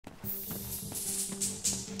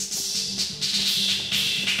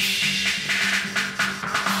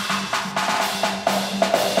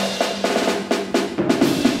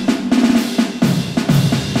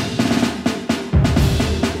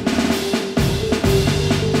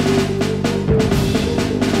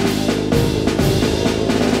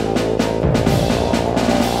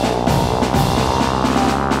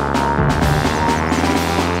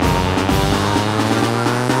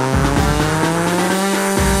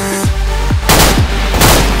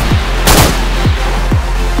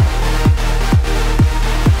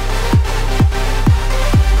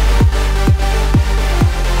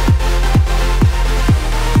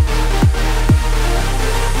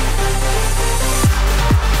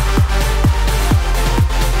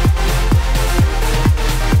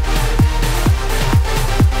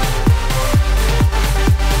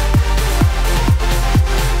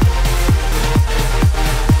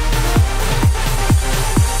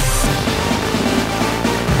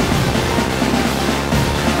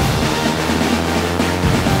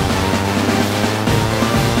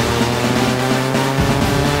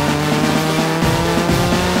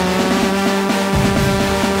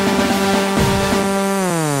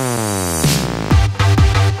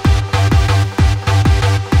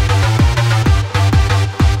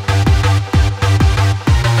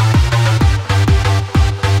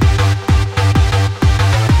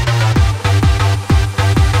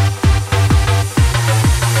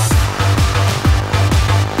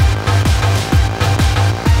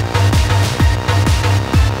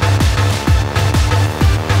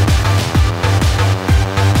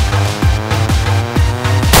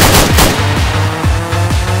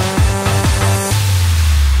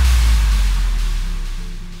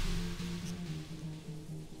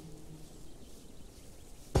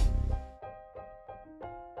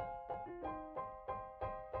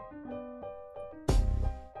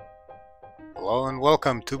Hello and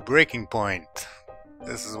welcome to Breaking Point.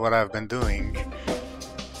 This is what I've been doing,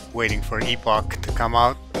 waiting for Epoch to come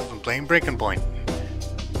out and playing Breaking Point.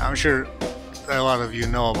 I'm sure a lot of you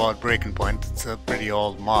know about Breaking Point. It's a pretty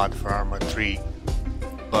old mod for Arma 3,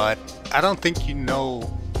 but I don't think you know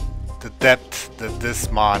the depth that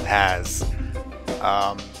this mod has.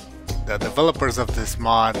 The developers of this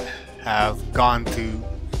mod have gone to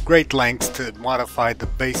great lengths to modify the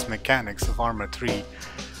base mechanics of Arma 3.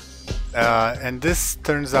 And this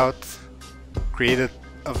turns out created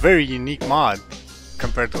a very unique mod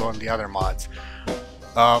compared to all the other mods.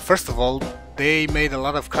 First of all, they made a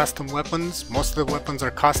lot of custom weapons. Most of the weapons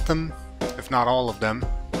are custom, if not all of them,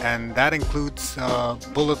 and that includes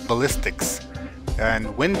bullet ballistics and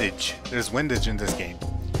windage. There's windage in this game.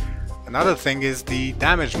 Another thing is the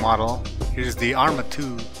damage model. Here's the Arma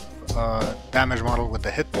 2 damage model with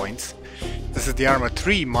the hit points. This is the Arma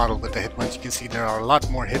 3 model with the hit points. You can see there are a lot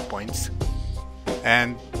more hit points.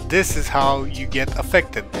 And this is how you get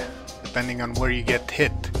affected, depending on where you get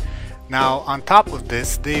hit. Now, on top of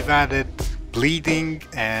this, they've added bleeding,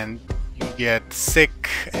 and you get sick,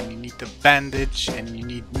 and you need to bandage, and you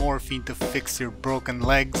need morphine to fix your broken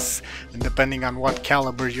legs. And depending on what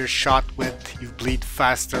caliber you're shot with, you bleed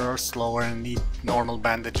faster or slower and need normal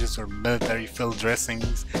bandages or military fill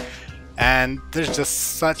dressings. And there's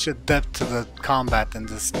just such a depth to the combat in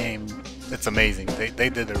this game. It's amazing. They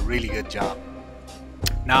did a really good job.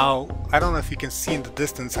 Now, I don't know if you can see in the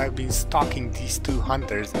distance, I've been stalking these two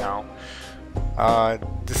hunters now.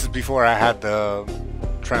 This is before I had the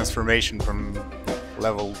transformation from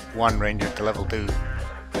level 1 ranger to level 2.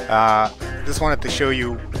 Just wanted to show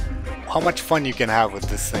you how much fun you can have with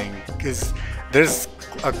this thing, because there's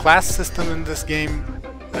a class system in this game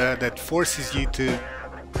that forces you to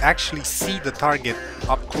actually see the target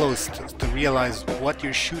up close to realize what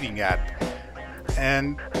you're shooting at.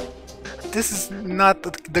 And this is not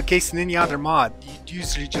the case in any other mod. You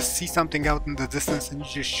usually just see something out in the distance and you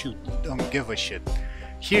just shoot. You don't give a shit.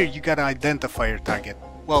 Here you gotta identify your target.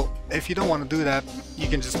 Well, if you don't want to do that, you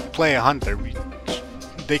can just play a hunter.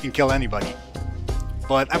 They can kill anybody.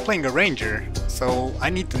 But I'm playing a ranger, so I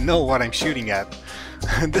need to know what I'm shooting at.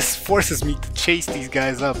 This forces me to chase these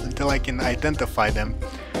guys up until I can identify them,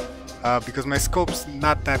 because my scope's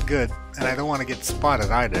not that good and I don't want to get spotted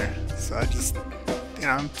either, so I just,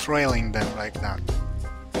 I'm trailing them right now.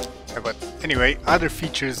 But anyway, other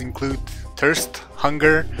features include thirst,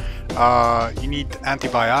 hunger. You need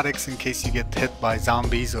antibiotics in case you get hit by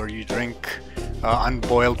zombies, or you drink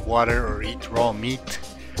unboiled water or eat raw meat.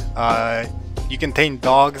 You can tame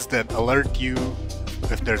dogs that alert you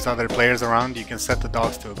if there's other players around. You can set the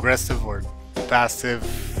dogs to aggressive or passive.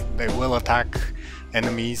 They will attack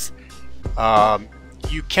enemies.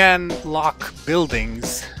 You can lock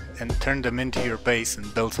buildings and turn them into your base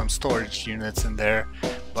and build some storage units in there,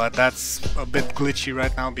 but that's a bit glitchy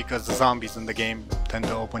right now because the zombies in the game tend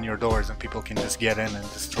to open your doors and people can just get in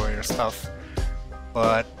and destroy your stuff.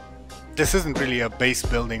 But this isn't really a base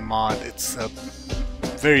building mod, it's a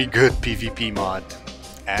very good PvP mod,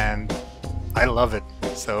 and I love it.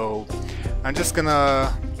 So I'm just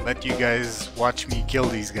gonna let you guys watch me kill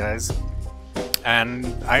these guys, and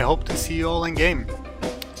I hope to see you all in game.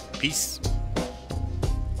 Peace.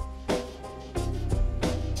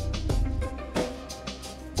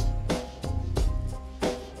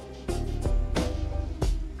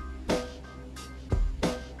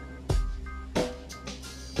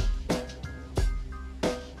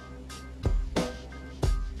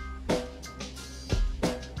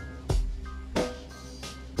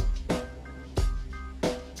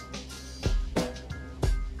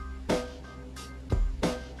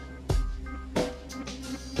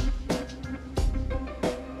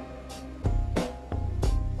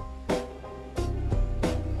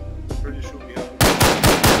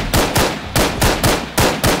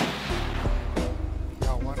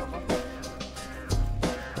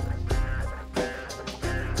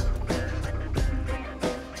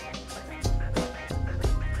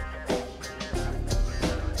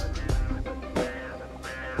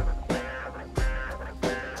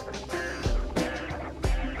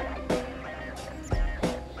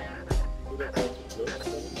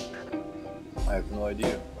 I have no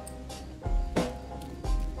idea.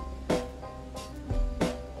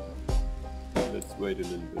 Let's wait a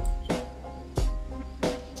little bit.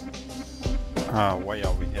 Why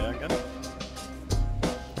are we here again?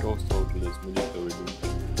 Ghost Hotel is military loot.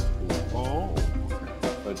 Oh,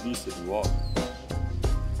 But at least it was.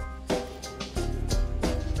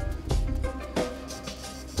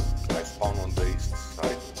 I spawn on the east side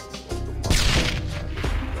of the map,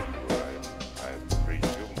 where I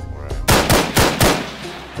presume where I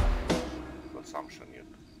am.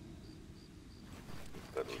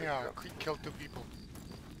 Yeah, killed 2 people.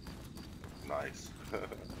 Nice.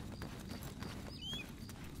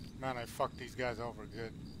 Man, I fucked these guys over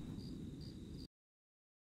good.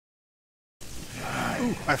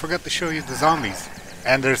 Ooh, I forgot to show you the zombies.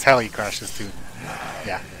 And there's heli crashes too.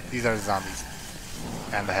 Yeah, these are the zombies.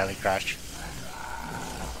 And the heli crash.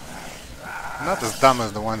 Not as dumb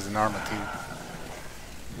as the ones in Arma 2.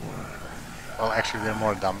 Well, actually they're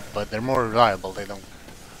more dumb, but they're more reliable. They don't,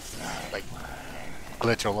 like,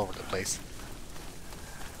 glitch all over the place.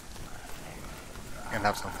 You can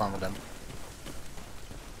have some fun with them.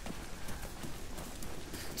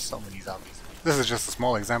 So many zombies. This is just a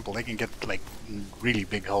small example. They can get, like, really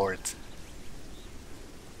big hordes.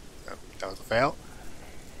 Oh, that was a fail.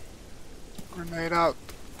 Grenade out.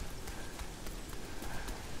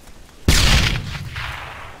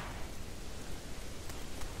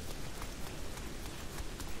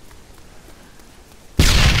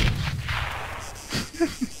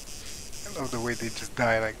 I love the way they just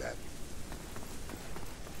die like that.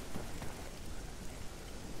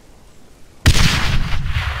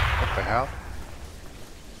 What the hell?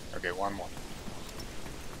 Okay, one more.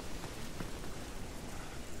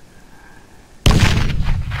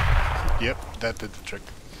 Yep, that did the trick.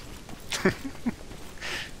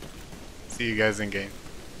 See you guys in game.